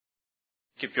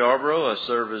Skip Yarborough. I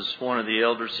serve as one of the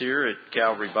elders here at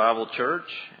Calvary Bible Church,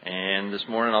 and this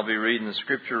morning I'll be reading the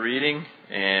scripture reading,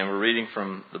 and we're reading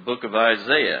from the book of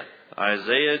Isaiah.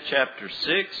 Isaiah chapter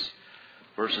 6,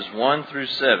 verses 1 through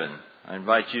 7. I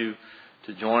invite you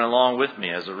to join along with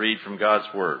me as I read from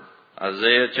God's Word.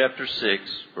 Isaiah chapter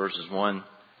 6, verses 1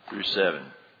 through 7.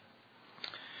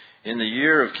 In the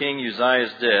year of King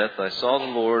Uzziah's death, I saw the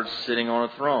Lord sitting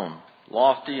on a throne,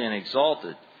 lofty and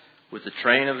exalted, with the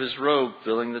train of his robe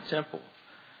filling the temple.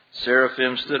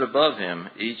 Seraphim stood above him,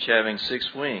 each having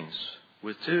 6 wings.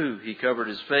 With 2 he covered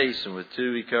his face, and with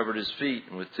 2 he covered his feet,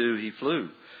 and with 2 he flew.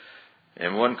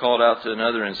 And one called out to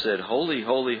another and said, Holy,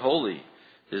 holy, holy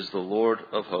is the Lord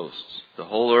of hosts. The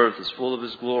whole earth is full of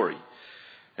his glory.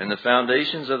 And the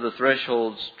foundations of the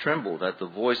thresholds trembled at the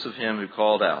voice of him who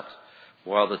called out,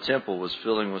 while the temple was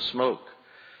filling with smoke.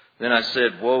 Then I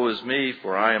said, Woe is me,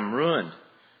 for I am ruined,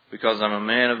 because I'm a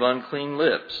man of unclean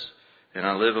lips, and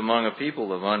I live among a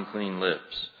people of unclean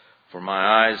lips. For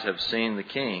my eyes have seen the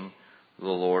King, the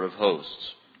Lord of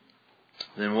hosts.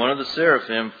 Then one of the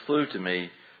seraphim flew to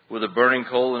me with a burning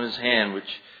coal in his hand, which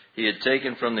he had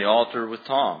taken from the altar with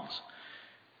tongs.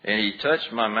 And he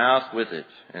touched my mouth with it,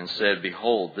 and said,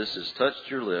 Behold, this has touched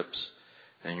your lips,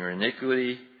 and your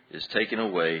iniquity is taken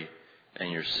away,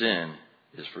 and your sin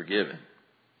is forgiven.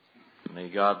 May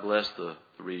God bless the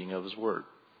reading of his word.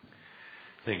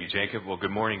 Thank you, Jacob. Well, good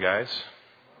morning, guys.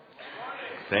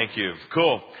 Thank you.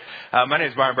 Cool. My name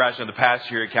is Brian Brash. I'm the pastor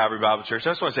here at Calvary Bible Church. I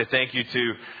just want to say thank you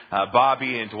to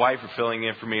Bobby and Dwight for filling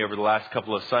in for me over the last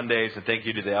couple of Sundays. And thank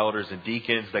you to the elders and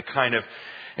deacons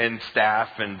and staff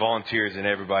and volunteers and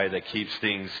everybody that keeps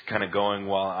things kind of going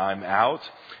while I'm out.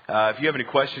 If you have any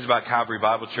questions about Calvary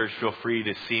Bible Church, feel free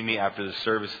to see me after the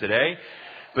service today.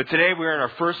 But today we're in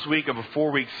our first week of a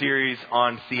 4-week series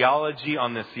on theology,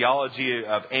 on the theology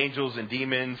of angels and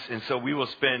demons. And so we will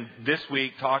spend this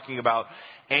week talking about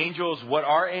angels. What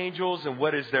are angels and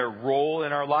what is their role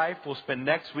in our life? We'll spend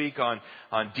next week on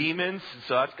demons.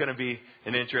 So that's going to be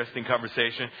an interesting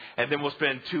conversation. And then we'll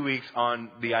spend 2 weeks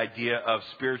on the idea of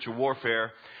spiritual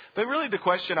warfare. But really the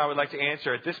question I would like to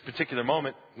answer at this particular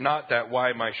moment, not that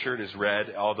why my shirt is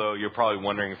red, although you're probably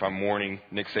wondering if I'm mourning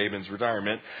Nick Saban's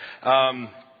retirement.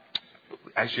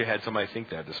 Actually, I had somebody think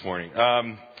that this morning.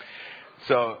 But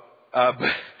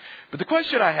the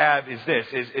question I have is this,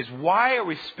 is why are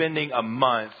we spending a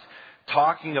month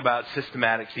talking about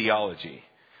systematic theology?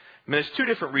 I mean, there's 2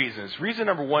 different reasons. Reason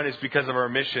number 1 is because of our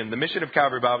mission. The mission of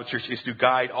Calvary Bible Church is to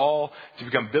guide all to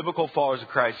become biblical followers of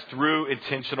Christ through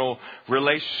intentional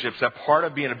relationships. That part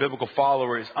of being a biblical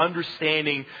follower is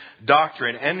understanding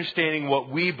doctrine, understanding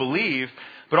what we believe,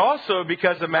 but also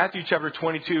because of Matthew chapter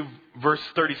 22, verse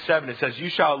 37, it says, You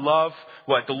shall love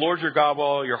what? The Lord your God with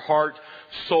all your heart,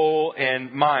 soul,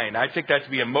 and mind. I take that to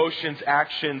be emotions,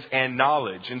 actions, and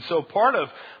knowledge. And so part of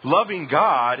loving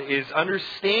God is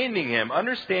understanding Him,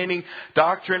 understanding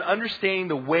doctrine, understanding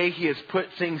the way He has put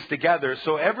things together.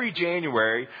 So every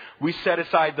January, we set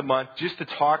aside the month just to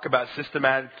talk about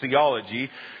systematic theology.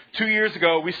 2 years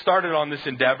ago, we started on this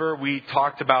endeavor. We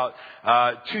talked about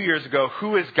 2 years ago,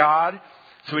 who is God?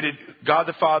 So we did God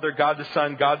the Father, God the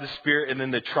Son, God the Spirit, and then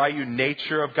the triune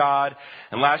nature of God.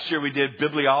 And last year we did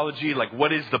bibliology, like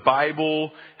what is the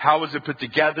Bible? How was it put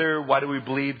together? Why do we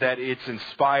believe that it's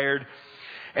inspired?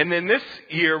 And then this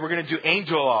year we're going to do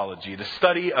angelology, the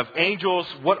study of angels.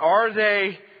 What are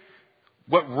they?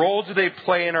 What role do they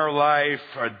play in our life?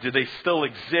 Or do they still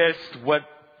exist?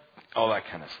 All that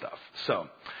kind of stuff.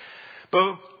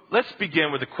 But let's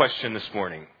begin with a question this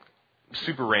morning.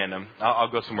 Super random. I'll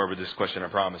go somewhere with this question, I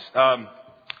promise.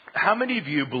 How many of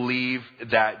you believe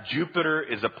that Jupiter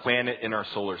is a planet in our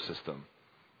solar system?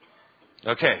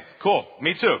 Okay, cool.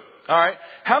 Me too. All right.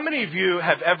 How many of you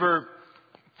have ever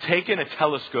taken a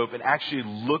telescope and actually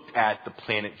looked at the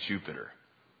planet Jupiter?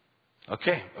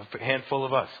 Okay, a handful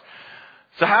of us.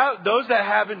 So those that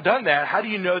haven't done that, how do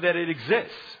you know that it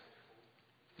exists?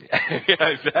 Yeah,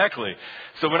 exactly.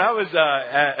 So when I was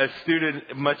a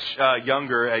student much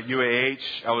younger at UAH,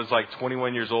 I was like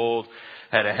 21 years old,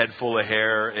 had a head full of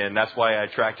hair, and that's why I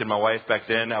attracted my wife back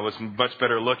then. I was much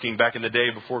better looking back in the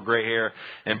day before gray hair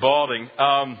and balding.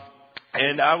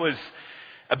 And I was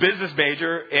a business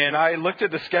major, and I looked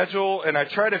at the schedule, and I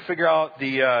tried to figure out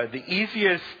the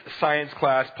easiest science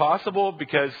class possible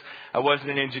because I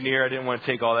wasn't an engineer. I didn't want to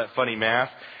take all that funny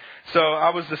math. So I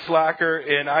was the slacker,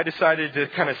 and I decided to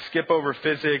kind of skip over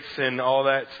physics and all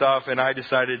that stuff, and I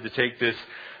decided to take this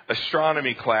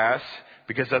astronomy class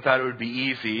because I thought it would be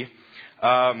easy.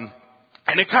 And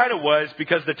it kind of was,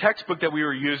 because the textbook that we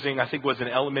were using, I think, was an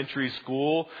elementary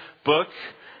school book.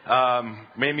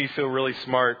 Made me feel really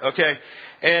smart. Okay.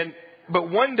 But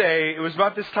one day, it was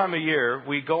about this time of year,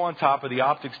 we go on top of the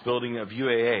optics building of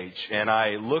UAH, and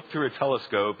I look through a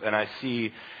telescope and I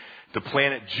see the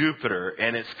planet Jupiter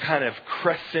and its kind of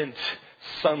crescent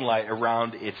sunlight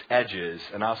around its edges.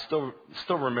 And I'll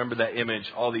still remember that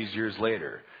image all these years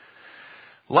later.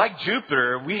 Like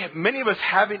Jupiter, many of us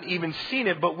haven't even seen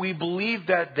it, but we believe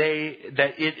that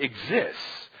it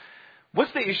exists.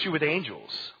 What's the issue with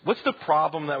angels? What's the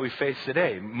problem that we face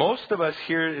today? Most of us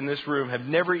here in this room have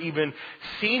never even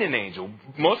seen an angel.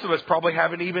 Most of us probably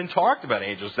haven't even talked about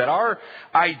angels. That our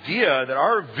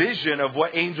vision of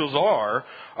what angels are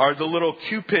the little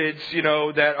cupids,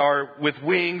 that are with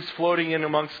wings floating in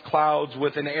amongst clouds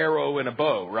with an arrow and a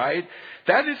bow, right?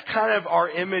 That is kind of our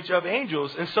image of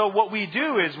angels. And so what we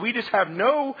do is we just have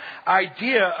no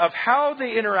idea of how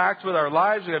they interact with our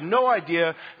lives. We have no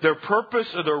idea their purpose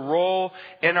or their role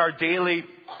in our daily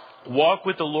walk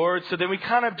with the Lord. So then we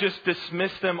kind of just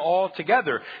dismiss them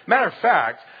altogether. Matter of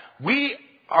fact, we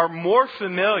are more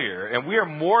familiar and we are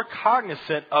more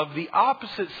cognizant of the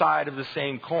opposite side of the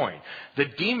same coin. The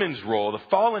demon's role, the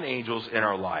fallen angels in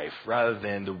our life, rather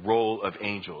than the role of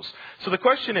angels. So the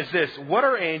question is this: what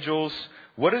are angels?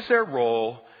 What is their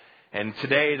role? And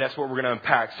today, that's what we're going to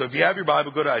unpack. So if you have your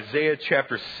Bible, go to Isaiah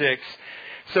chapter 6.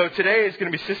 So today is going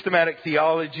to be systematic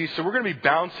theology. So we're going to be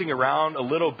bouncing around a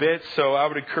little bit. So I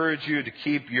would encourage you to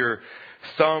keep your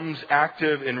thumbs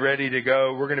active and ready to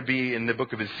go. We're going to be in the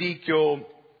book of Ezekiel.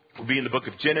 We'll be in the book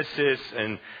of Genesis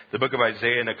and the book of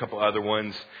Isaiah and a couple other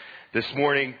ones this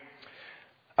morning.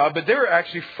 But there are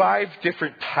actually 5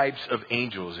 different types of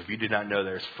angels. If you did not know,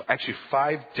 there's actually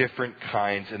 5 different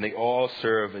kinds, and they all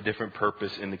serve a different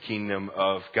purpose in the kingdom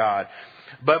of God.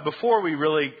 But before we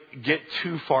really get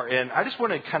too far in, I just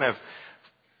want to kind of,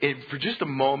 for just a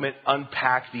moment,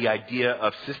 unpack the idea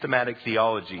of systematic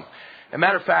theology. As a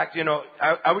matter of fact,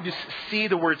 I would just see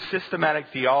the word systematic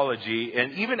theology,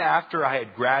 and even after I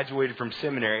had graduated from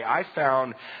seminary, I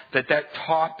found that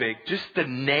topic, just the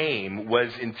name,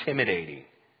 was intimidating.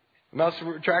 I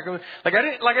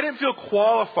didn't feel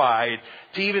qualified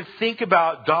to even think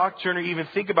about doctrine or even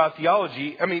think about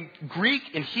theology. I mean, Greek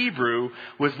and Hebrew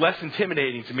was less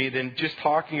intimidating to me than just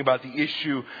talking about the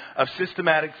issue of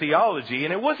systematic theology.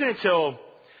 And it wasn't until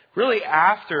really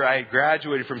after I had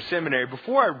graduated from seminary,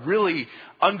 before I really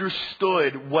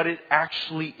understood what it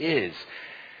actually is.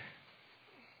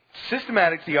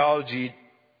 Systematic theology,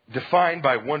 defined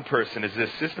by one person, is this: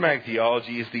 systematic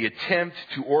theology is the attempt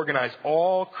to organize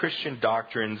all Christian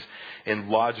doctrines in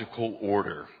logical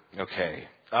order. Okay.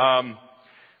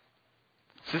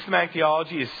 Systematic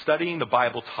theology is studying the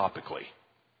Bible topically.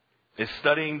 It's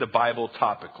studying the Bible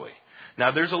topically.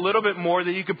 Now, there's a little bit more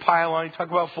that you could pile on. You talk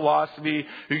about philosophy,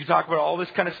 you can talk about all this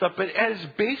kind of stuff. But at its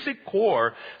basic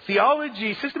core,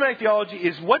 theology, systematic theology,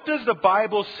 is what does the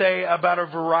Bible say about a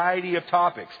variety of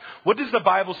topics? What does the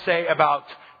Bible say about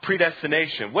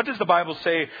predestination? What does the Bible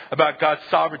say about God's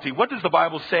sovereignty? What does the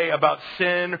Bible say about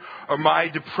sin or my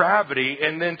depravity?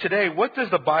 And then today, what does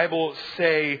the Bible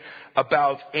say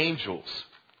about angels?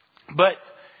 But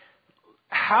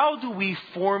how do we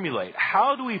formulate,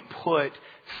 how do we put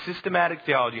systematic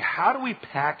theology, how do we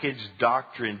package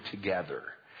doctrine together?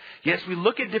 Yes, we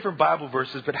look at different Bible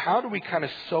verses, but how do we kind of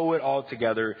sew it all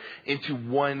together into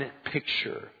one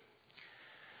picture?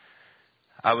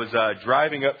 I was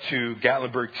driving up to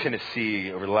Gatlinburg,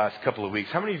 Tennessee over the last couple of weeks.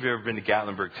 How many of you have ever been to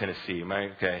Gatlinburg, Tennessee?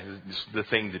 Okay, this is the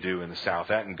thing to do in the South,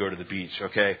 that and go to the beach,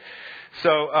 okay?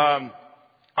 So,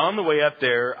 on the way up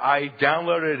there, I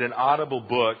downloaded an Audible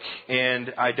book,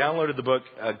 and I downloaded the book,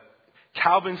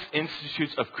 Calvin's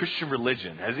Institutes of Christian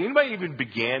Religion. Has anybody even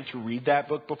began to read that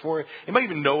book before? Anybody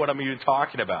even know what I'm even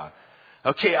talking about?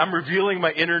 Okay, I'm revealing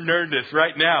my inner nerdness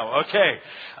right now. Okay.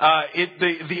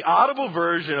 The Audible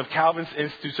version of Calvin's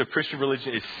Institutes of Christian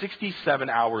Religion is 67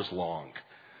 hours long.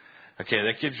 Okay,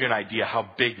 that gives you an idea how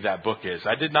big that book is.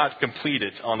 I did not complete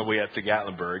it on the way up to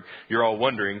Gatlinburg. You're all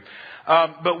wondering.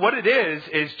 But what it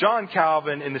is John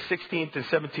Calvin in the 16th and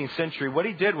 17th century, what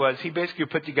he did was he basically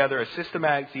put together a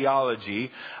systematic theology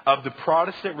of the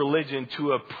Protestant religion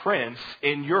to a prince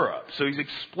in Europe. So he's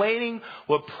explaining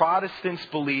what Protestants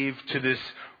believe to this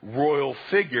royal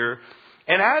figure.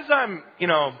 And as I'm,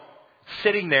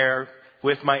 sitting there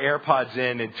with my AirPods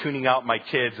in and tuning out my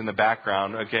kids in the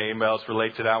background. Okay, anybody else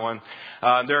relate to that one?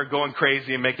 They're going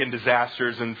crazy and making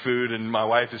disasters in food, and my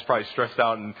wife is probably stressed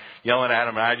out and yelling at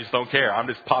them, and I just don't care. I'm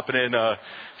just popping in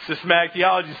systematic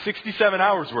theology, 67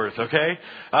 hours worth, okay?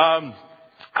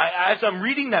 As I'm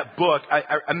reading that book,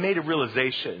 I made a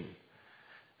realization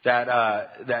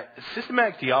that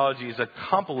systematic theology is a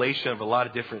compilation of a lot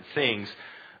of different things,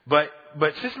 but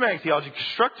systematic theology,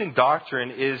 constructing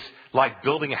doctrine, is like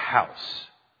building a house.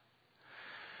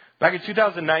 Back in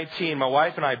 2019, my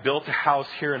wife and I built a house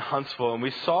here in Huntsville, and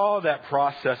we saw that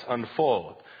process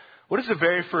unfold. What is the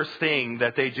very first thing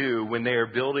that they do when they are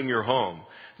building your home?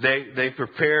 They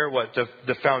prepare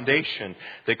the foundation.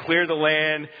 They clear the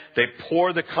land. They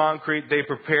pour the concrete. They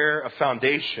prepare a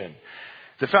foundation.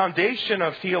 The foundation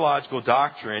of theological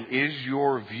doctrine is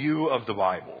your view of the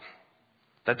Bible.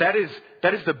 That is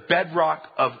the bedrock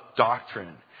of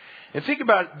doctrine. And think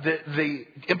about the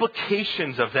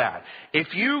implications of that.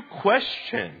 If you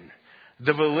question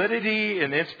the validity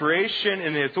and inspiration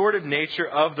and the authoritative nature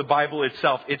of the Bible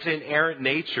itself, its inerrant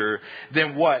nature,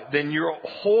 then what? Then your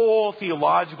whole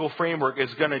theological framework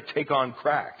is going to take on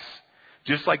cracks.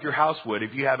 Just like your house would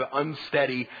if you have an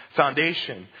unsteady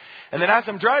foundation. And then as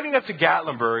I'm driving up to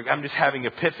Gatlinburg, I'm just having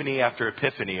epiphany after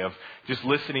epiphany of just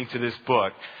listening to this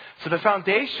book. So the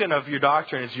foundation of your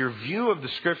doctrine is your view of the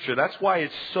Scripture. That's why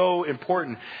it's so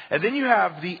important. And then you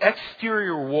have the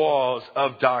exterior walls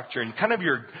of doctrine, kind of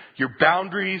your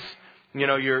boundaries. You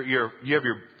know, you have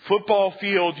your football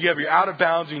field, you have your out of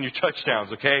bounds and your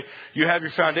touchdowns, okay? You have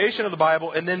your foundation of the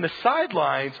Bible, and then the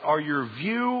sidelines are your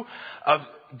view of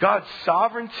God's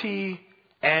sovereignty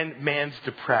and man's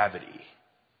depravity.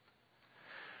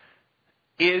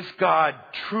 Is God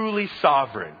truly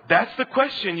sovereign? That's the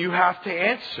question you have to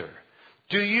answer.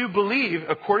 Do you believe,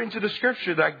 according to the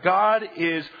Scripture, that God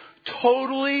is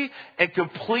totally and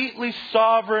completely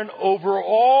sovereign over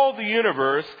all the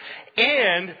universe?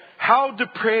 And how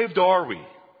depraved are we?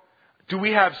 Do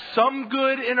we have some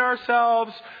good in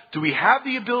ourselves? Do we have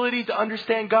the ability to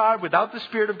understand God without the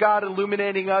Spirit of God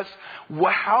illuminating us?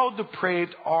 How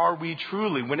depraved are we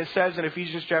truly? When it says in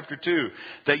Ephesians chapter 2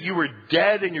 that you were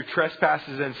dead in your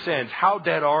trespasses and sins, how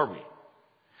dead are we?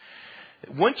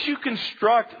 Once you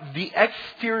construct the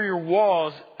exterior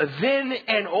walls, then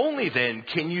and only then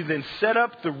can you then set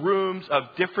up the rooms of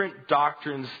different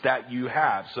doctrines that you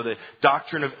have. So the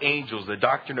doctrine of angels, the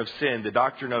doctrine of sin, the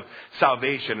doctrine of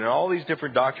salvation, and all these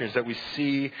different doctrines that we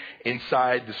see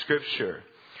inside the Scripture.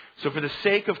 So for the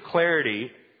sake of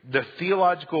clarity, the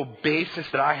theological basis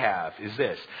that I have is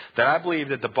this, that I believe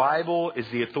that the Bible is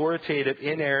the authoritative,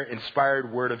 inerrant,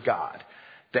 inspired Word of God.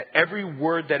 That every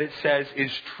word that it says is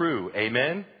true.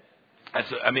 Amen?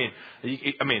 I mean,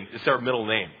 it's our middle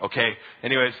name, okay?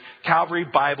 Anyways, Calvary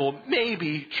Bible,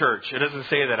 maybe church. It doesn't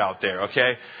say that out there,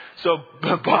 okay? So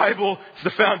the Bible is the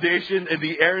foundation and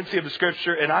the inerrancy of the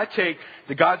Scripture, and I take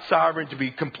the God sovereign to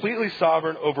be completely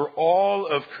sovereign over all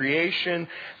of creation,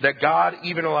 that God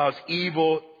even allows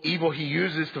evil he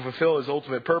uses to fulfill his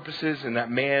ultimate purposes, and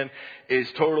that man is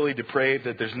totally depraved,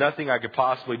 that there's nothing I could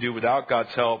possibly do without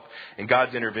God's help and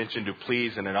God's intervention to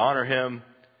please and honor him.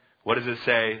 What does it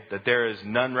say? That there is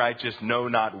none righteous, no,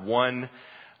 not one.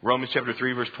 Romans chapter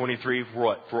 3, verse 23, for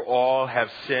what? For all have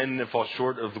sinned and fall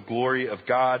short of the glory of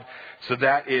God. So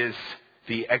that is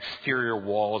the exterior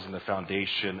walls and the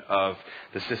foundation of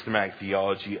the systematic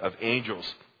theology of angels.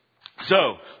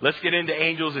 So, let's get into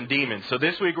angels and demons. So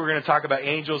this week we're going to talk about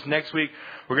angels. Next week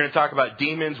we're going to talk about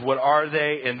demons. What are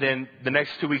they? And then the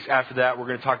next 2 weeks after that we're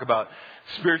going to talk about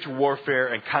spiritual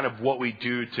warfare and kind of what we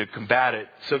do to combat it.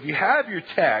 So if you have your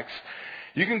text,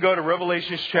 you can go to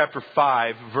Revelation chapter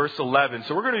 5, verse 11.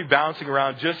 So we're going to be bouncing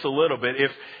around just a little bit.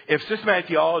 If systematic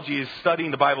theology is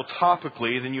studying the Bible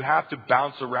topically, then you have to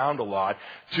bounce around a lot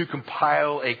to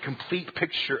compile a complete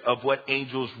picture of what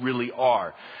angels really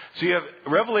are. So you have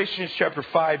Revelation chapter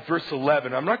 5, verse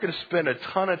 11. I'm not going to spend a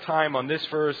ton of time on this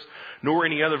verse, nor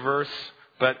any other verse,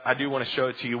 but I do want to show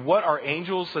it to you. What are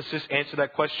angels? Let's just answer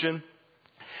that question.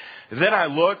 Then I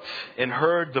looked and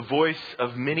heard the voice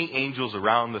of many angels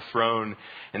around the throne,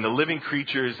 and the living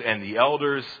creatures and the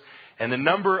elders, and the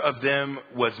number of them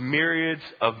was myriads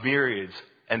of myriads,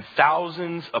 and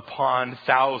thousands upon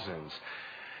thousands.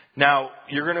 Now,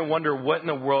 you're going to wonder, what in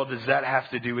the world does that have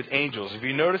to do with angels? If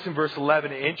you notice in verse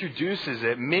 11, it introduces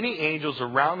it, many angels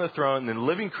around the throne, and the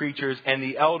living creatures and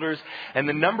the elders, and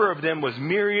the number of them was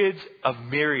myriads of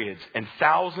myriads, and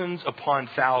thousands upon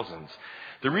thousands.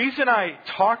 The reason I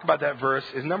talk about that verse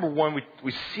is, number one,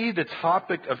 we see the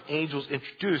topic of angels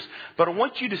introduced, but I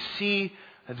want you to see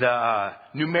the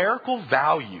numerical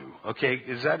value. Okay,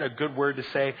 is that a good word to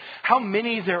say? How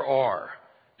many there are.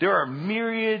 There are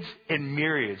myriads and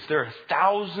myriads. There are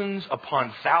thousands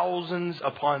upon thousands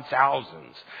upon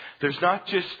thousands. There's not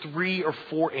just 3 or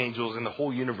 4 angels in the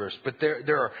whole universe, but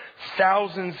there are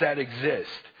thousands that exist.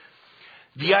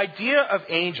 The idea of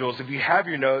angels, if you have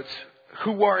your notes,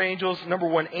 who are angels? Number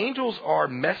one, angels are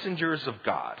messengers of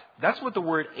God. That's what the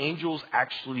word angels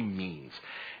actually means.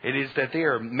 It is that they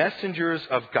are messengers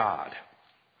of God.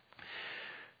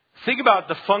 Think about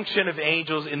the function of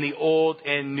angels in the Old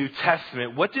and New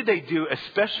Testament. What did they do?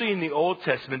 Especially in the Old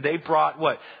Testament, they brought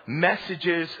what?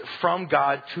 Messages from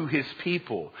God to his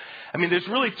people. I mean, there's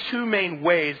really two main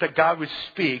ways that God would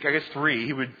speak. I guess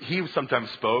three. He sometimes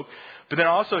spoke. But then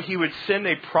also he would send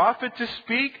a prophet to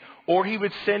speak, or he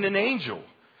would send an angel.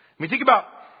 I mean, think about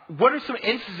what are some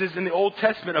instances in the Old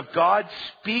Testament of God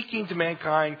speaking to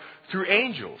mankind through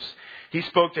angels. He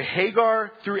spoke to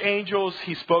Hagar through angels.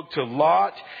 He spoke to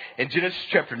Lot in Genesis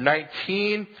chapter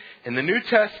 19. In the New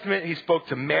Testament, he spoke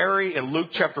to Mary in Luke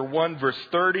chapter 1 verse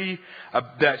 30,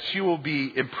 that she will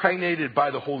be impregnated by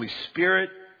the Holy Spirit.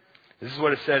 This is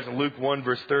what it says in Luke 1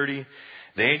 verse 30.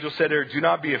 The angel said to her, "Do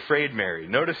not be afraid, Mary."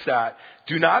 Notice that.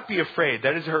 Do not be afraid.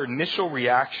 That is her initial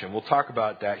reaction. We'll talk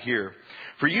about that here.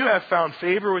 "For you have found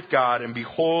favor with God, and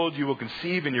behold, you will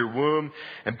conceive in your womb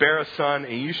and bear a son,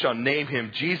 and you shall name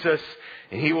him Jesus,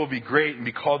 and he will be great and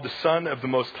be called the Son of the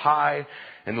Most High.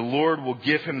 And the Lord will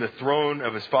give him the throne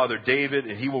of his father David,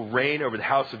 and he will reign over the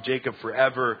house of Jacob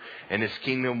forever, and his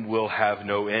kingdom will have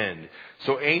no end."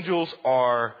 So angels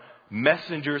are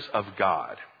messengers of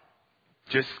God.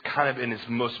 Just kind of in its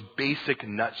most basic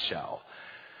nutshell.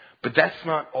 But that's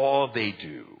not all they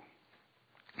do.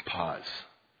 Pause.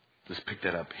 Let's pick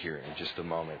that up here in just a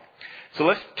moment. So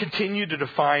let's continue to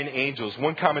define angels.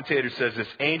 One commentator says this: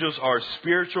 angels are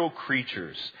spiritual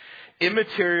creatures,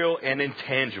 immaterial and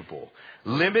intangible,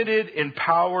 limited in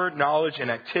power, knowledge,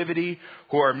 and activity,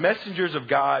 who are messengers of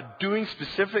God, doing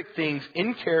specific things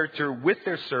in character with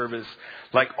their service.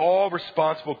 Like all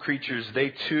responsible creatures, they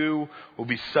too will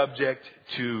be subject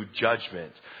to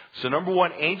judgment. So number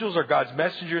one, angels are God's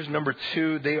messengers. Number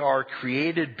two, they are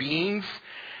created beings,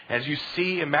 as you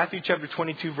see in Matthew chapter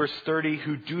 22 verse 30,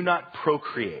 who do not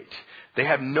procreate. They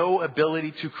have no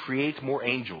ability to create more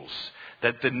angels.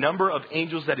 That the number of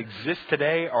angels that exist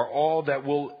today are all that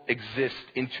will exist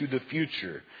into the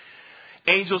future.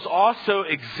 Angels also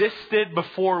existed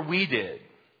before we did.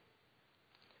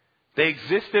 They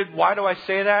existed. Why do I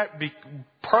say that?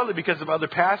 Partly because of other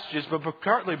passages, but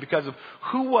partly because of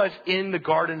who was in the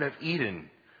Garden of Eden.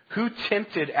 Who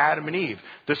tempted Adam and Eve?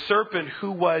 The serpent,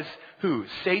 who was who?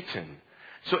 Satan.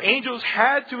 So angels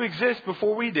had to exist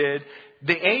before we did.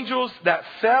 The angels that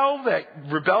fell, that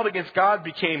rebelled against God,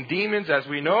 became demons, as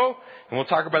we know. And we'll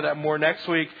talk about that more next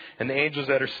week. And the angels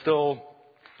that are still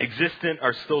existent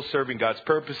are still serving God's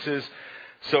purposes.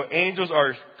 So angels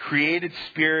are created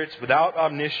spirits without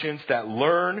omniscience that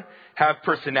learn, have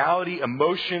personality,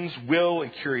 emotions, will,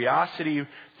 and curiosity,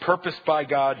 purposed by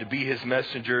God to be his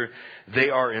messenger. They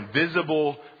are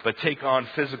invisible, but take on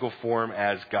physical form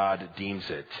as God deems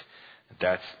it.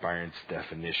 That's Byron's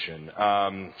definition.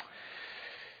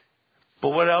 But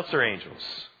what else are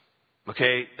angels?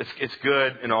 Okay, it's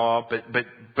good and all,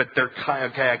 but they're kind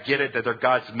of, okay, I get it that they're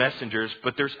God's messengers,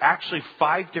 but there's actually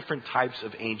 5 different types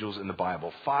of angels in the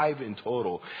Bible, 5 in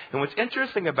total. And what's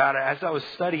interesting about it, as I was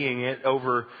studying it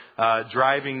over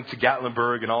driving to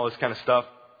Gatlinburg and all this kind of stuff,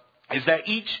 is that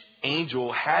each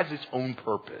angel has its own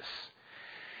purpose.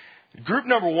 Group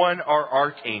number 1 are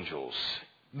archangels.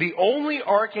 The only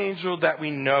archangel that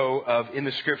we know of in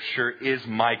the Scripture is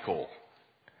Michael.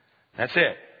 That's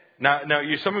it. Now,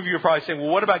 some of you are probably saying,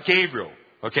 well, what about Gabriel?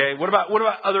 Okay, what about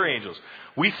other angels?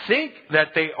 We think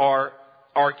that they are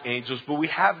archangels, but we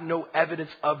have no evidence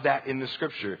of that in the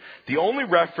Scripture. The only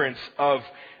reference of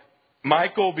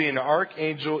Michael being an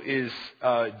archangel is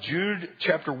Jude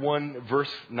chapter 1,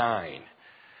 verse 9.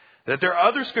 That there are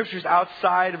other scriptures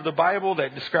outside of the Bible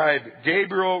that describe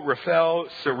Gabriel, Raphael,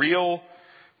 Suriel,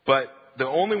 but the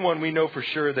only one we know for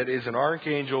sure that is an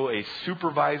archangel, a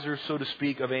supervisor, so to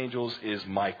speak, of angels, is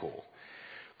Michael.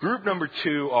 Group number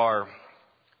 2 are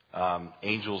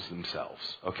angels themselves.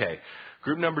 Okay.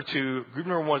 Group number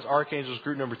 1 is archangels.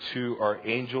 Group number 2 are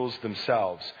angels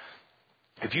themselves.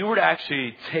 If you were to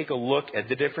actually take a look at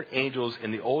the different angels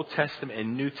in the Old Testament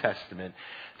and New Testament,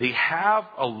 they have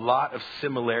a lot of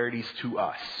similarities to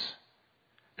us.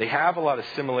 They have a lot of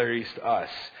similarities to us.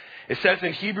 It says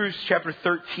in Hebrews chapter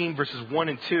 13, verses 1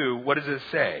 and 2, what does it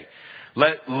say?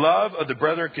 Let love of the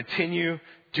brethren continue.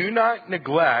 Do not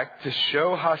neglect to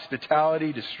show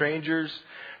hospitality to strangers,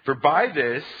 for by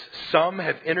this some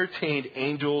have entertained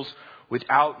angels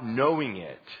without knowing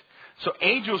it. So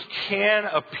angels can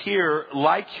appear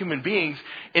like human beings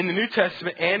in the New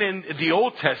Testament and in the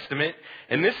Old Testament.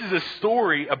 And this is a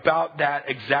story about that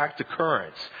exact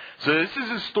occurrence. So this is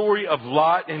a story of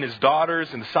Lot and his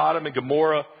daughters in Sodom and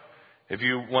Gomorrah. If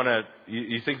you want to,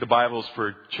 you think the Bible's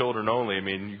for children only. I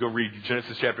mean, you go read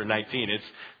Genesis chapter 19. It's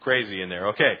crazy in there.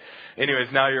 Okay.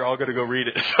 Anyways, now you're all going to go read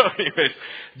it. So anyways,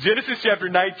 Genesis chapter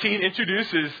 19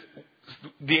 introduces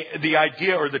the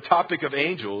idea or the topic of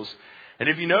angels. And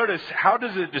if you notice, how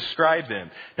does it describe them?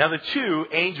 Now the two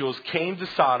angels came to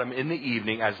Sodom in the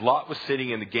evening as Lot was sitting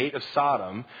in the gate of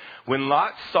Sodom. When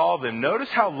Lot saw them, notice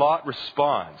how Lot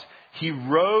responds. He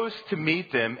rose to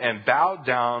meet them and bowed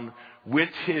down with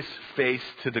his face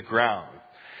to the ground.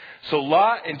 So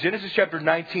Lot in Genesis chapter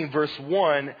 19 verse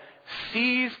 1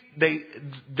 he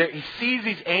sees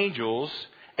these angels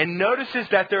and notices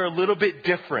that they're a little bit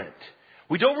different.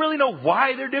 We don't really know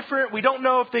why they're different. We don't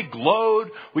know if they glowed.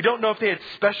 We don't know if they had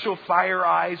special fire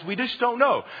eyes. We just don't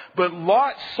know. But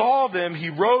Lot saw them. He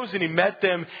rose and he met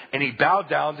them and he bowed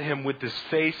down to him with his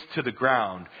face to the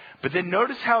ground. But then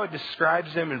notice how it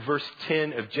describes them in verse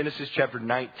 10 of Genesis chapter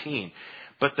 19.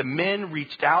 But the men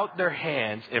reached out their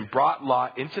hands and brought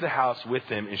Lot into the house with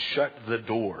them and shut the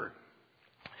door.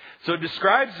 So it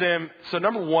describes them. So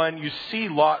number one, you see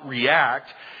Lot react.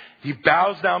 He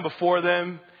bows down before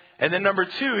them. And then number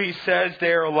two, he says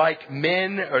they are like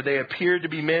men, or they appear to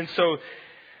be men. So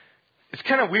it's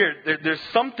kind of weird. There's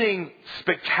something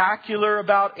spectacular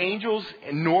about angels,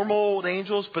 normal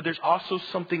angels, but there's also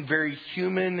something very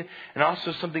human and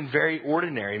also something very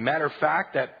ordinary. Matter of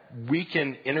fact, that we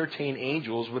can entertain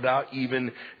angels without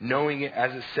even knowing it,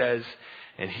 as it says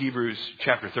in Hebrews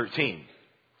chapter 13.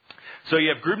 So you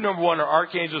have group number one are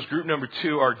archangels, group number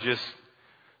two are just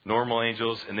normal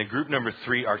angels, and then group number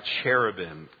three are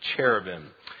cherubim.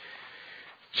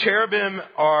 Cherubim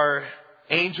are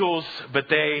angels, but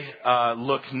they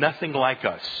look nothing like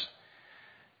us.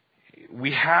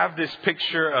 We have this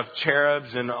picture of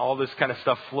cherubs and all this kind of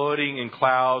stuff floating in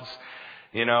clouds,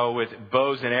 with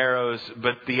bows and arrows,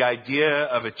 but the idea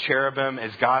of a cherubim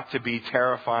has got to be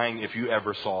terrifying if you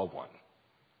ever saw one.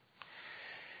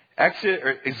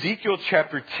 Ezekiel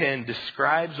chapter 10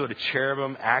 describes what a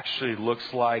cherubim actually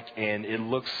looks like, and it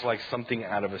looks like something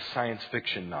out of a science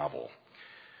fiction novel.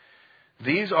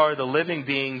 These are the living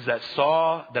beings that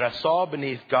I saw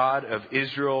beneath God of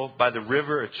Israel by the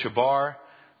river of Chebar.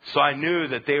 So I knew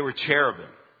that they were cherubim.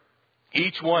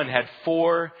 Each one had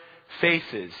 4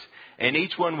 faces, and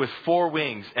each one with 4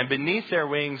 wings. And beneath their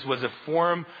wings was a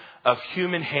form of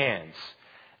human hands.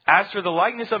 As for the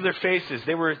likeness of their faces,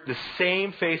 they were the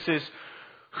same faces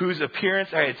whose appearance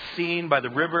I had seen by the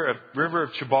river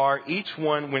of Chebar. Each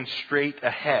one went straight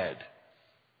ahead.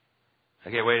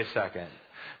 Okay, wait a second.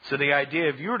 So the idea,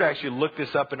 if you were to actually look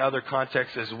this up in other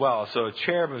contexts as well. So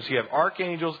cherubims, you have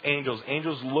archangels, angels.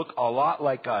 Angels look a lot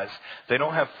like us. They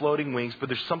don't have floating wings, but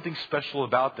there's something special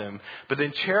about them. But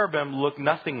then cherubim look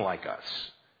nothing like us.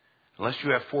 Unless you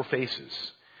have 4 faces.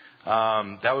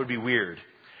 That would be weird.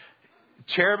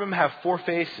 Cherubim have 4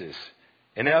 faces.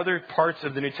 In other parts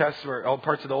of the New Testament, or all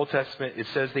parts of the Old Testament, it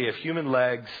says they have human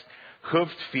legs,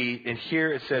 hoofed feet, and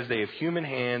here it says they have human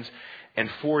hands and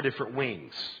 4 different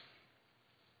wings.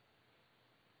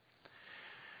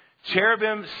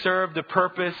 Cherubim serve the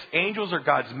purpose. Angels are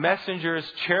God's messengers.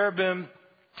 Cherubim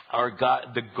are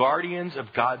the guardians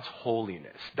of God's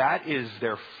holiness. That is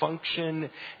their function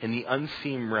in the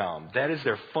unseen realm. That is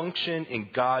their function in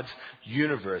God's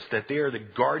universe, that they are the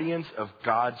guardians of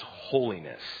God's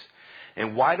holiness.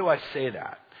 And why do I say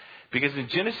that? Because in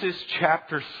Genesis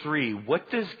chapter 3,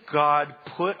 what does God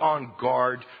put on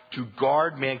guard to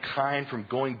guard mankind from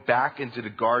going back into the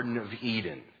Garden of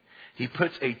Eden? He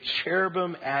puts a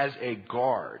cherubim as a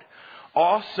guard.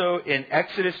 Also in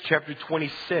Exodus chapter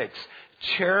 26,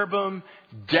 cherubim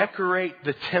decorate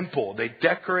the temple. They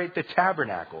decorate the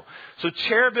tabernacle. So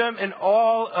cherubim in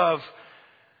all of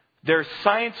their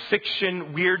science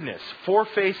fiction weirdness. 4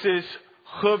 faces,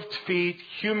 hooved feet,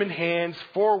 human hands,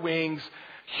 4 wings,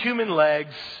 human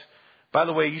legs. By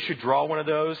the way, you should draw one of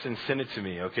those and send it to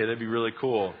me. Okay, that'd be really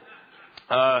cool.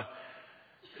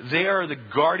 They are the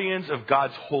guardians of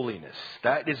God's holiness.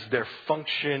 That is their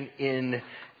function in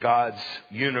God's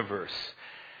universe.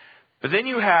 But then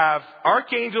you have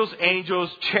archangels, angels,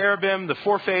 cherubim, the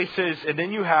 4 faces, and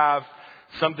then you have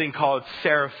something called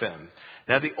seraphim.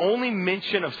 Now, the only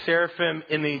mention of seraphim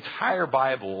in the entire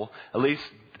Bible, at least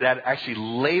that actually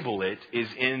label it, is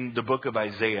in the book of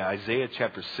Isaiah, Isaiah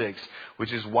chapter 6,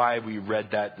 which is why we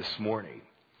read that this morning.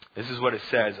 This is what it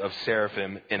says of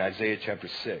seraphim in Isaiah chapter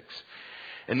 6.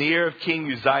 In the year of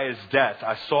King Uzziah's death,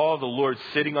 I saw the Lord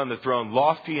sitting on the throne,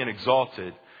 lofty and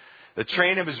exalted, the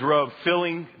train of his robe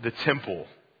filling the temple.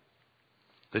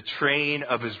 The train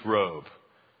of his robe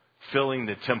filling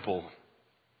the temple.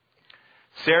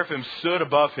 Seraphim stood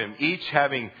above him, each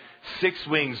having 6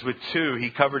 wings. With 2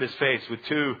 he covered his face, with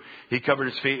 2 he covered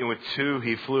his feet, and with 2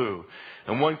 he flew.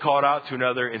 And one called out to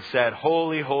another and said,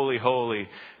 Holy, holy, holy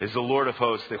is the Lord of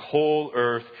hosts. The whole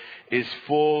earth is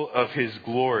full of his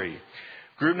glory.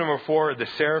 Group number 4, the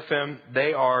seraphim,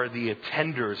 they are the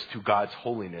attenders to God's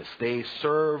holiness. They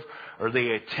serve or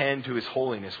they attend to His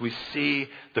holiness. We see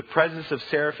the presence of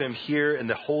seraphim here in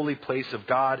the holy place of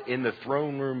God, in the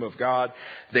throne room of God.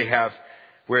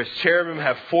 Whereas cherubim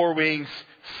have 4 wings,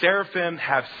 seraphim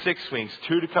have 6 wings,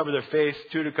 2 to cover their face,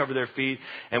 2 to cover their feet,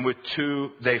 and with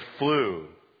 2 they flew.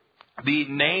 The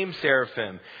name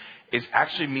seraphim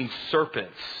actually means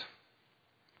serpents.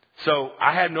 So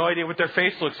I have no idea what their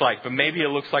face looks like, but maybe it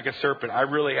looks like a serpent. I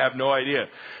really have no idea.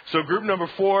 So group number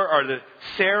 4 are the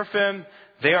seraphim.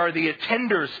 They are the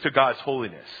attenders to God's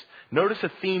holiness. Notice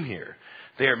a theme here.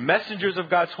 They are messengers of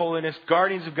God's holiness,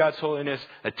 guardians of God's holiness,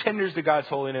 attenders to God's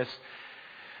holiness.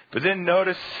 But then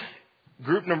notice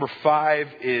group number 5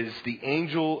 is the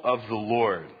angel of the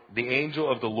Lord. The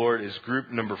angel of the Lord is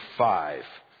group number 5.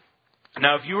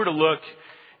 Now, if you were to look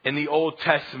in the Old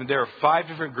Testament, there are 5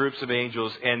 different groups of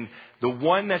angels, and the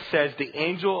one that says the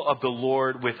angel of the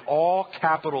Lord with all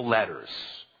capital letters.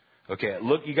 Okay,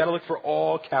 you got to look for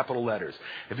all capital letters.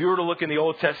 If you were to look in the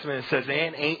Old Testament, it says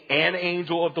an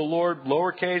angel of the Lord,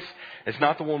 lowercase. It's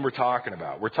not the one we're talking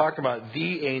about. We're talking about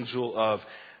the angel of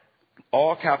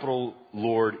all capital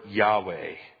Lord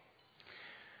Yahweh.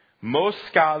 Most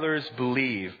scholars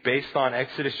believe, based on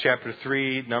Exodus chapter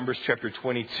 3, Numbers chapter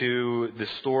 22, the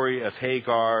story of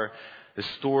Hagar, the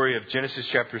story of Genesis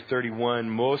chapter 31,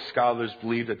 most scholars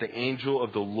believe that the angel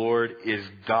of the Lord is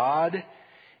God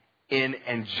in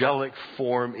angelic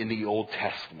form in the Old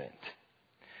Testament.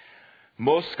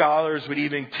 Most scholars would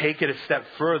even take it a step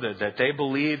further, that they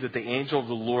believe that the angel of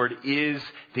the Lord is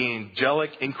the angelic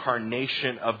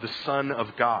incarnation of the Son of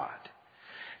God.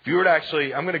 If you were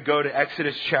to I'm going to go to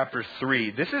Exodus chapter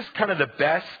 3. This is kind of the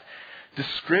best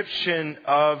description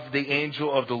of the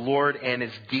angel of the Lord and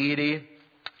His deity.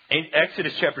 In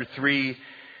Exodus chapter 3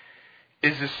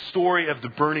 is the story of the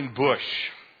burning bush.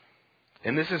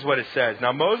 And this is what it says.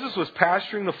 Now Moses was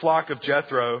pasturing the flock of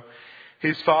Jethro,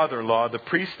 his father-in-law, the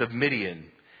priest of Midian.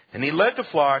 And he led the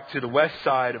flock to the west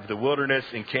side of the wilderness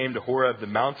and came to Horeb, the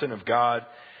mountain of God.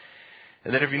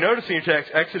 And then if you notice in your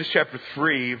text, Exodus chapter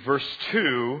 3, verse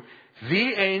 2,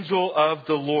 the angel of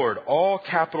the Lord, all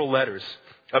capital letters,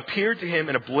 appeared to him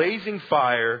in a blazing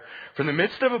fire from the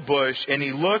midst of a bush. And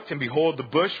he looked, and behold, the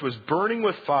bush was burning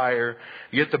with fire,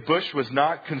 yet the bush was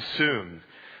not consumed.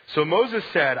 So Moses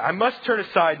said, I must turn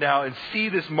aside now and see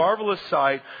this marvelous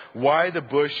sight, why the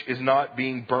bush is not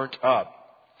being burnt up.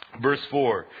 Verse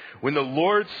 4, when the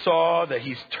Lord saw that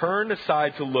he's turned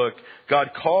aside to look,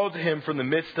 God called to him from the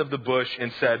midst of the bush and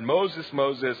said, Moses,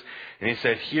 Moses. And he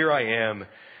said, here I am.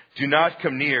 Do not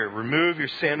come near. Remove your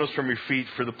sandals from your feet,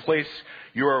 for the place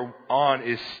you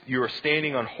are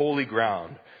standing on holy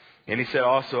ground. And he said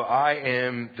also, I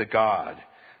am the God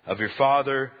of your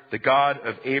father, the God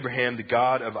of Abraham, the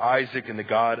God of Isaac, and the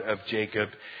God of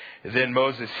Jacob. And then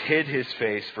Moses hid his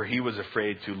face, for he was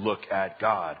afraid to look at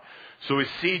God. So we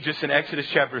see just in Exodus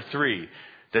chapter 3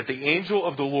 that the angel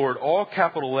of the Lord, all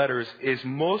capital letters, is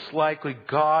most likely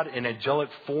God in angelic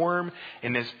form,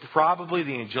 and is probably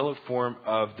the angelic form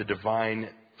of the divine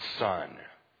Son.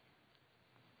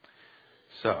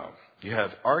 So you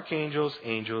have archangels,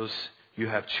 angels. You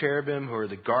have cherubim, who are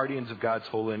the guardians of God's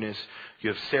holiness. You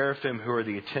have seraphim, who are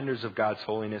the attenders of God's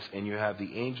holiness. And you have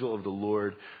the angel of the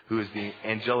Lord, who is the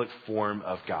angelic form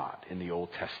of God in the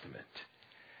Old Testament.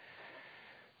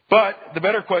 But the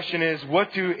better question is,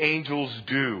 what do angels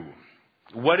do?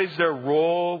 What is their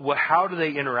role? How do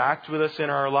they interact with us in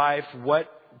our life?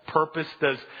 What purpose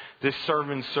does this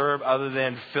servant serve other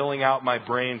than filling out my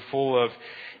brain full of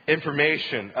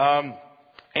information?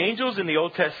 Angels in the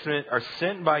Old Testament are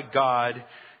sent by God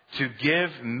to give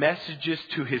messages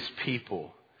to His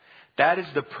people. That is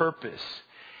the purpose.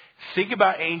 Think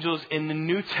about angels in the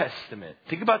New Testament.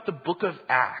 Think about the book of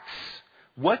Acts.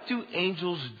 What do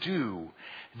angels do?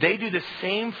 They do the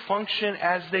same function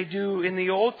as they do in the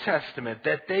Old Testament,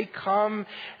 that they come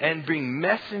and bring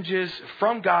messages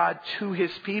from God to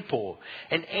His people.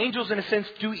 And angels, in a sense,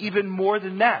 do even more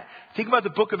than that. Think about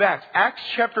the book of Acts. Acts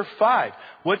chapter 5.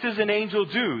 What does an angel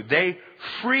do? They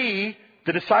free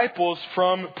the disciples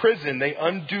from prison. They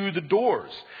undo the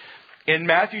doors. In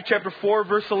Matthew chapter 4,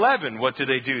 verse 11, what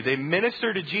do? They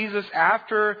minister to Jesus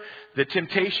after the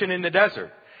temptation in the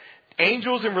desert.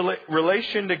 Angels in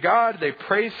relation to God, they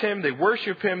praise Him, they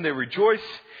worship Him, they rejoice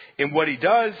in what He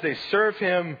does, they serve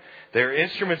Him. They are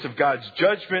instruments of God's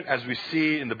judgment, as we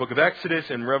see in the book of Exodus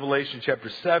and Revelation chapter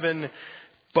 7.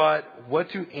 But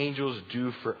what do angels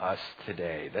do for us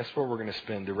today? That's what we're going to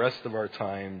spend the rest of our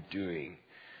time doing.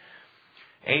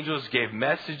 Angels gave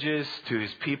messages to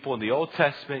His people in the Old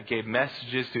Testament, gave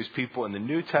messages to His people in the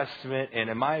New Testament, and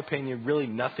in my opinion, really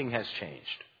nothing has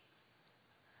changed.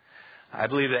 I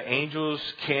believe that angels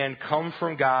can come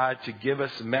from God to give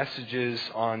us messages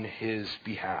on His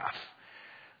behalf.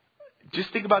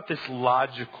 Just think about this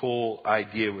logical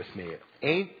idea with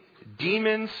me.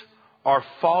 Demons are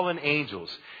fallen angels.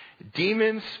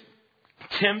 Demons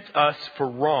tempt us for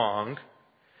wrong.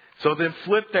 So then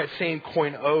flip that same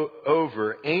coin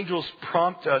over. Angels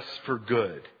prompt us for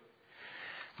good.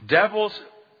 Devils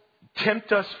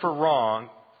tempt us for wrong.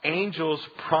 Angels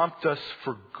prompt us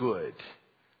for good.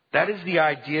 That is the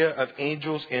idea of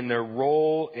angels and their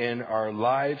role in our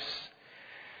lives.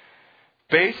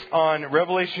 Based on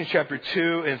Revelation chapter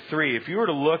 2 and 3, if you were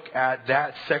to look at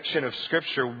that section of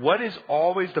Scripture, what is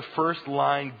always the first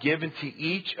line given to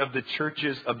each of the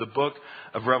churches of the book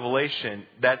of Revelation?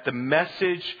 That the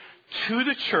message to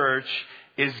the church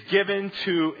is given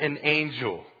to an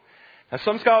angel. Now,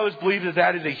 some scholars believe that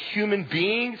that is a human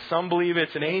being. Some believe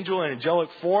it's an angel in angelic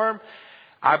form.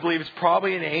 I believe it's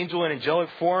probably an angel in angelic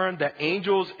form. That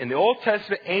angels in the Old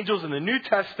Testament, angels in the New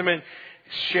Testament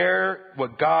share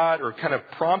what God, or kind of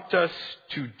prompt us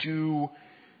to do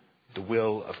the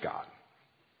will of God.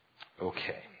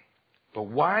 Okay. But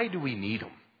why do we need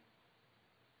them?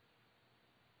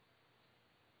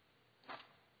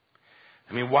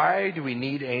 I mean, why do we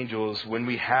need angels when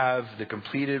we have the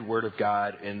completed Word of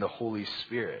God and the Holy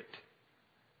Spirit?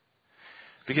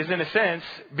 Because in a sense,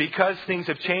 because things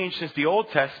have changed since the Old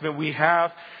Testament, we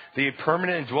have the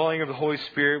permanent indwelling of the Holy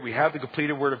Spirit. We have the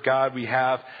completed Word of God. We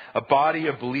have a body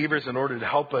of believers in order to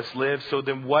help us live. So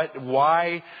then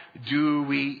why do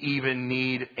we even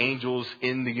need angels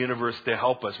in the universe to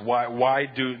help us? Why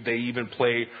do they even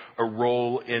play a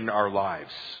role in our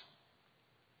lives?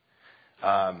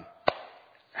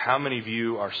 How many of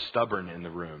you are stubborn in the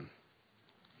room?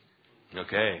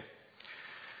 Okay.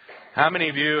 How many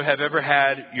of you have ever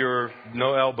had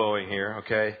no elbowing here,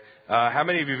 okay? How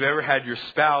many of you have ever had your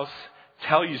spouse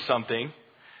tell you something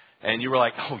and you were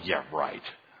like, oh yeah, right.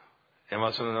 And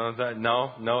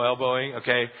no elbowing,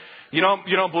 okay? You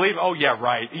don't believe, oh yeah,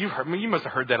 right. You must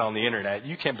have heard that on the internet.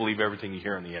 You can't believe everything you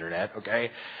hear on the internet,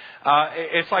 okay?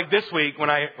 It's like this week when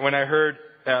I heard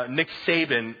Nick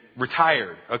Saban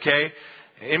retired, okay?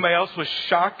 Anybody else was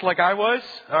shocked like I was?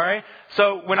 All right.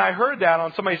 So when I heard that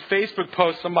on somebody's Facebook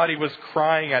post, somebody was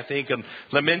crying, I think, and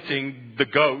lamenting the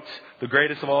GOAT, the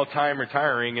greatest of all time,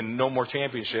 retiring and no more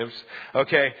championships.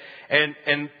 Okay.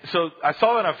 And so I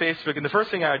saw that on Facebook, and the first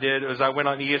thing I did was I went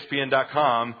on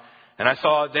ESPN.com and I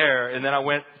saw it there, and then I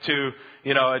went to,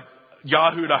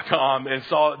 Yahoo.com and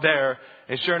saw it there,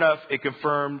 and sure enough, it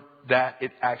confirmed that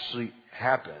it actually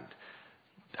happened.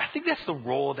 I think that's the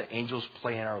role that angels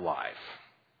play in our life.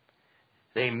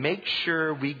 They make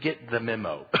sure we get the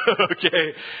memo,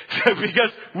 okay? Because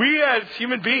we as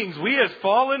human beings, we as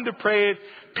fallen, depraved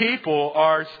people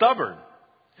are stubborn.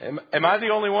 Am I the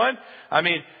only one? I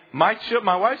mean, my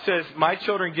wife says my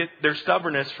children get their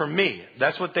stubbornness from me.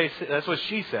 That's what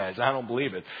she says. I don't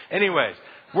believe it. Anyways,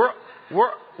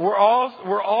 we're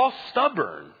all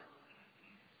stubborn.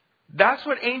 That's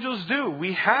what angels do.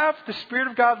 We have the Spirit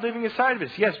of God living inside of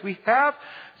us. Yes, we have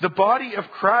the body of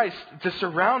Christ to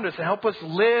surround us and help us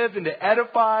live and to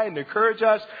edify and to encourage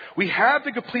us. We have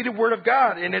the completed Word of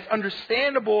God, and it's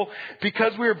understandable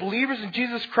because we are believers in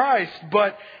Jesus Christ.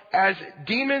 But as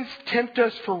demons tempt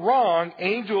us for wrong,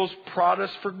 angels prod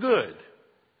us for good.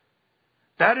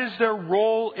 That is their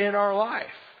role in our life.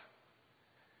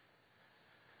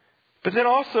 But then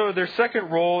also their second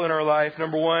role in our life,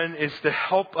 number one, is to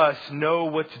help us know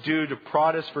what to do to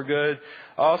prod us for good.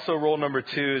 Also, role number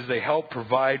two is they help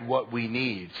provide what we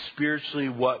need, spiritually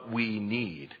what we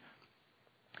need.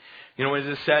 As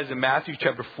it says in Matthew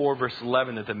chapter 4, verse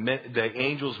 11, that the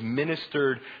angels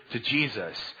ministered to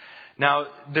Jesus. Now,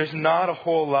 there's not a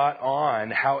whole lot on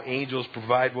how angels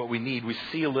provide what we need. We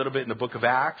see a little bit in the book of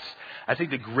Acts. I think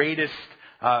the greatest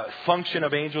function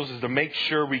of angels is to make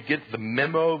sure we get the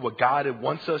memo of what God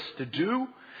wants us to do,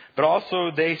 but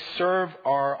also they serve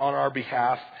on our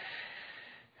behalf.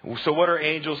 So what are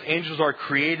angels? Angels are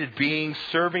created beings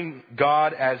serving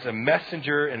God as a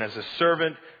messenger and as a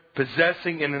servant,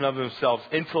 possessing in and of themselves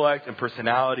intellect and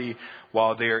personality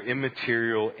while they are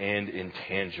immaterial and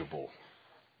intangible.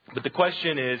 But the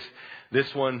question is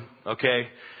this one, okay?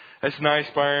 That's nice,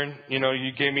 Byron.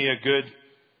 You gave me a good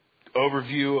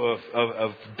overview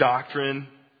of doctrine,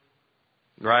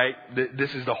 right?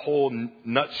 This is the whole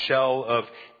nutshell of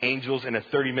angels in a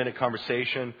 30-minute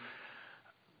conversation.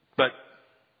 But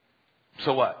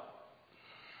so what?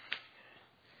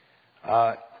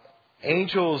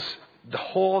 Angels, the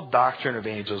whole doctrine of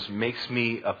angels makes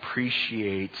me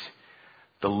appreciate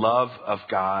the love of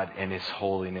God and His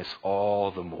holiness all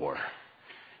the more.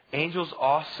 Angels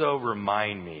also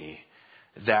remind me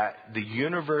that the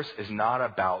universe is not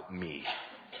about me.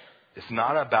 It's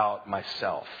not about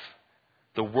myself.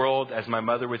 The world, as my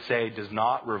mother would say, does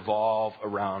not revolve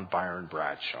around Byron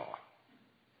Bradshaw.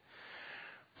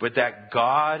 But that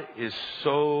God is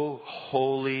so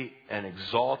holy and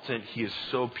exaltant, He is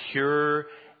so pure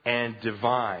and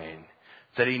divine,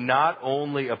 that He not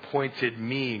only appointed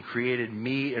me and created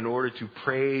me in order to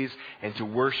praise and to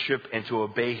worship and to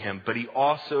obey Him, but He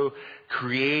also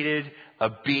created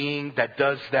a being that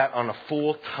does that on a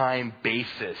full-time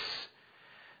basis.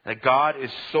 That God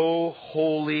is so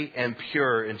holy and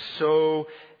pure and so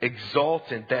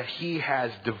exaltant that He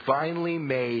has divinely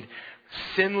made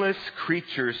sinless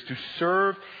creatures to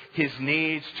serve His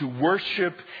needs, to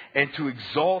worship and to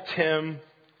exalt Him.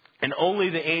 And only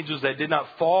the angels that did not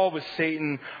fall with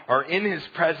Satan are in His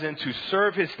presence to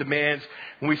serve His demands.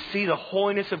 And we see the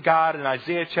holiness of God in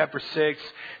Isaiah chapter 6,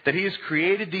 that He has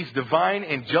created these divine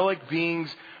angelic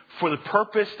beings for the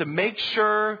purpose to make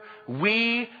sure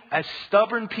we as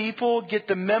stubborn people get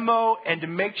the memo, and to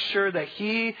make sure that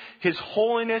His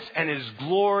holiness and His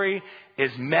glory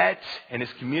is met and is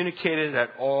communicated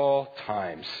at all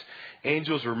times.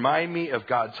 Angels remind me of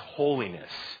God's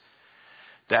holiness.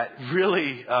 That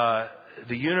really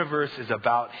the universe is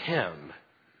about Him.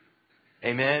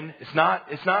 Amen? It's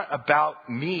not about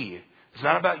me. It's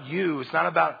not about you. It's not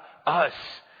about us.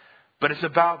 But it's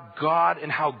about God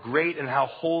and how great and how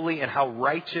holy and how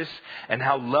righteous and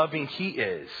how loving He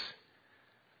is.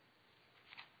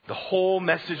 The whole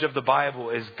message of the Bible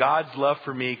is God's love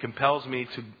for me compels me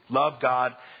to love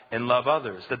God and love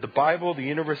others. That the Bible, the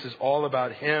universe, is all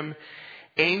about Him.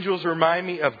 Angels remind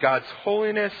me of God's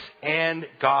holiness and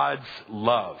God's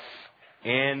love.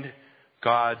 And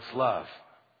God's love.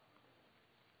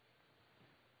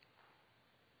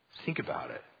 Think about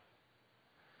it.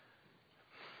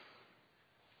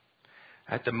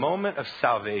 At the moment of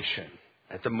salvation,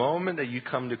 at the moment that you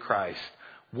come to Christ,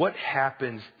 what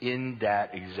happens in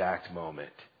that exact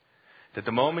moment? That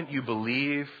the moment you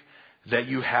believe that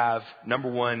you have, number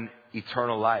one,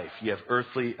 eternal life. You have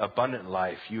earthly abundant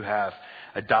life. You have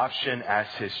adoption as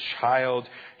His child.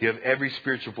 You have every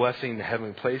spiritual blessing in the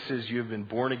heavenly places. You have been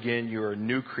born again. You are a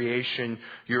new creation.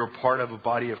 You're a part of a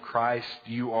body of Christ.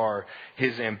 You are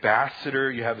His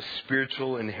ambassador. You have a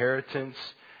spiritual inheritance.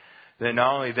 Then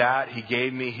not only that, He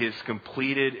gave me His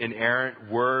completed, inerrant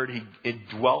word. He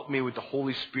indwelt me with the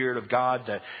Holy Spirit of God,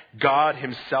 that God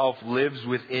Himself lives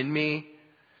within me.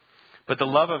 But the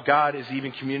love of God is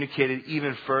even communicated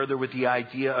even further with the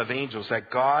idea of angels,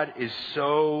 that God is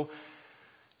so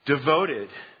devoted,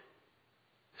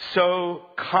 so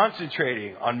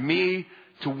concentrating on me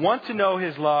to want to know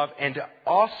His love and to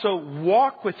also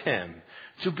walk with Him,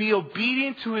 to be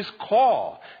obedient to His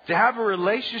call, to have a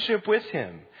relationship with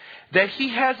Him, that He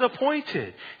has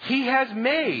appointed, He has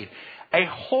made a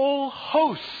whole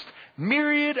host,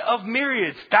 myriad of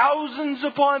myriads, thousands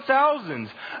upon thousands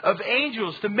of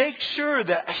angels to make sure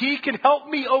that He can help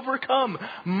me overcome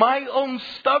my own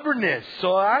stubbornness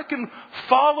so I can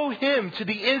follow Him to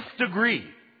the nth degree.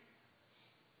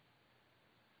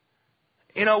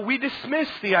 You know, we dismiss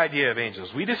the idea of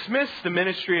angels. We dismiss the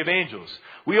ministry of angels.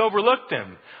 We overlook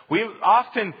them. We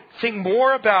often think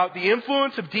more about the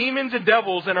influence of demons and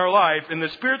devils in our life and the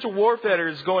spiritual warfare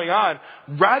that is going on,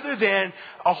 rather than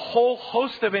a whole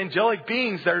host of angelic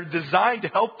beings that are designed to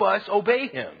help us obey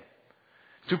Him,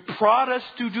 to prod us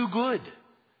to do good.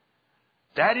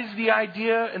 That is the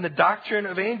idea and the doctrine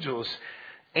of angels.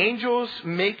 Angels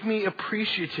make me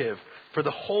appreciative for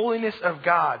the holiness of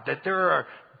God, that there are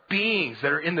beings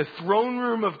that are in the throne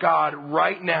room of God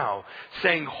right now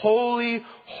saying, holy,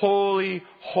 holy,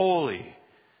 holy.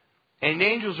 And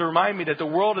angels remind me that the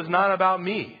world is not about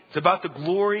me. It's about the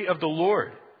glory of the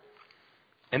Lord.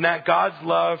 And that God's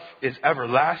love is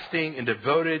everlasting and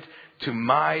devoted to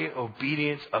my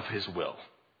obedience of His will.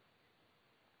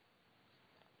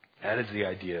 That is the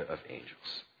idea of angels.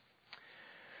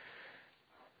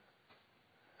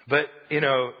 But, you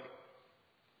know,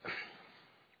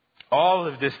 all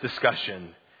of this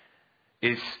discussion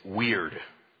is weird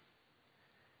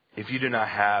if you do not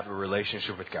have a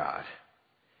relationship with God.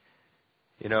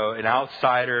 You know, an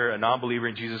outsider, a non-believer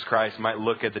in Jesus Christ might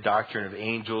look at the doctrine of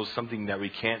angels, something that we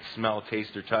can't smell,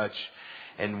 taste, or touch,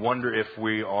 and wonder if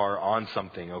we are on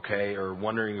something, okay? Or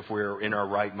wondering if we're in our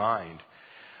right mind.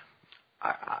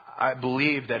 I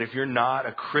believe that if you're not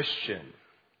a Christian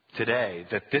today,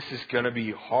 that this is going to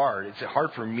be hard. It's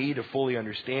hard for me to fully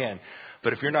understand.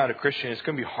 But if you're not a Christian, it's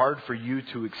going to be hard for you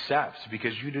to accept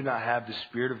because you do not have the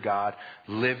Spirit of God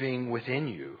living within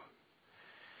you.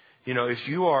 You know, if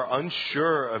you are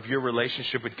unsure of your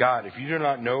relationship with God, if you do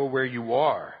not know where you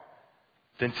are,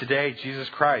 then today Jesus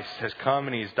Christ has come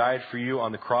and He has died for you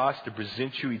on the cross to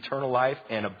present you eternal life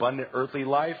and abundant earthly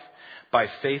life by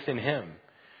faith in Him.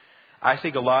 I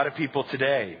think a lot of people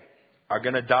today are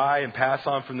going to die and pass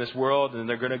on from this world, and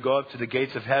they're going to go up to the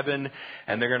gates of heaven,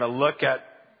 and they're going to look at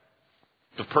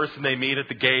the person they meet at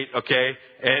the gate, okay,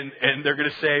 and they're going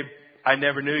to say, I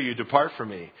never knew you, depart from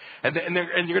me. And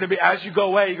you're going to be, as you go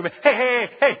away, you're going to be,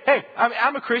 hey,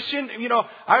 I'm a Christian. You know,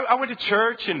 I went to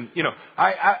church, and, you know,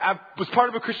 I was part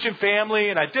of a Christian family,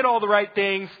 and I did all the right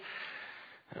things.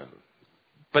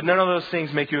 But none of those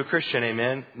things make you a Christian,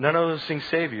 amen? None of those things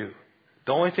save you.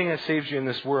 The only thing that saves you in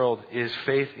this world is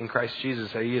faith in Christ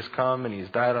Jesus, that He has come and He has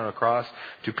died on a cross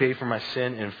to pay for my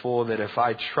sin in full, that if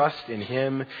I trust in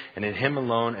Him and in Him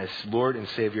alone as Lord and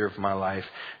Savior of my life,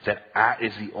 that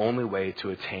is the only way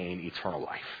to attain eternal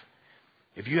life.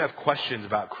 If you have questions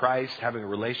about Christ, having a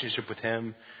relationship with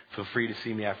Him, feel free to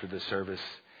see me after this service.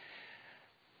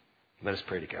 Let us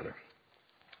pray together.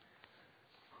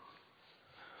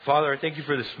 Father, I thank You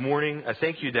for this morning. I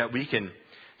thank You that we can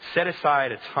set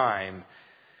aside a time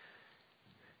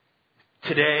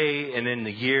today and in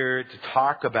the year to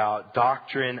talk about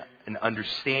doctrine and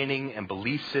understanding and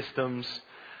belief systems.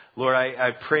 Lord,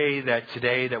 I pray that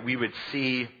today that we would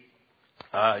see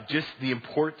just the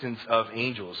importance of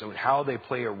angels and how they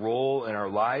play a role in our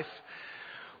life.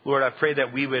 Lord, I pray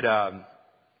that we would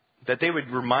that they would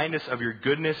remind us of Your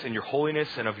goodness and Your holiness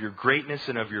and of Your greatness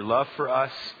and of Your love for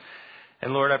us.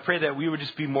 And Lord, I pray that we would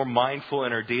just be more mindful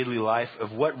in our daily life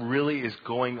of what really is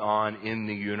going on in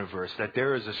the universe. That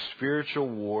there is a spiritual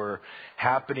war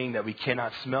happening that we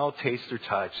cannot smell, taste, or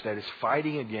touch, that is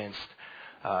fighting against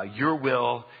Your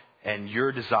will and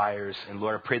Your desires. And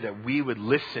Lord, I pray that we would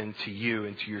listen to You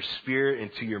and to Your Spirit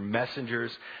and to Your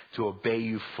messengers to obey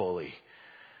You fully.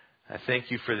 I thank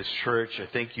You for this church. I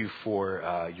thank You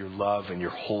for Your love and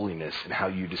Your holiness and how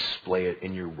You display it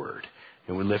in Your word.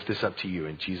 And we lift this up to You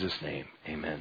in Jesus' name. Amen.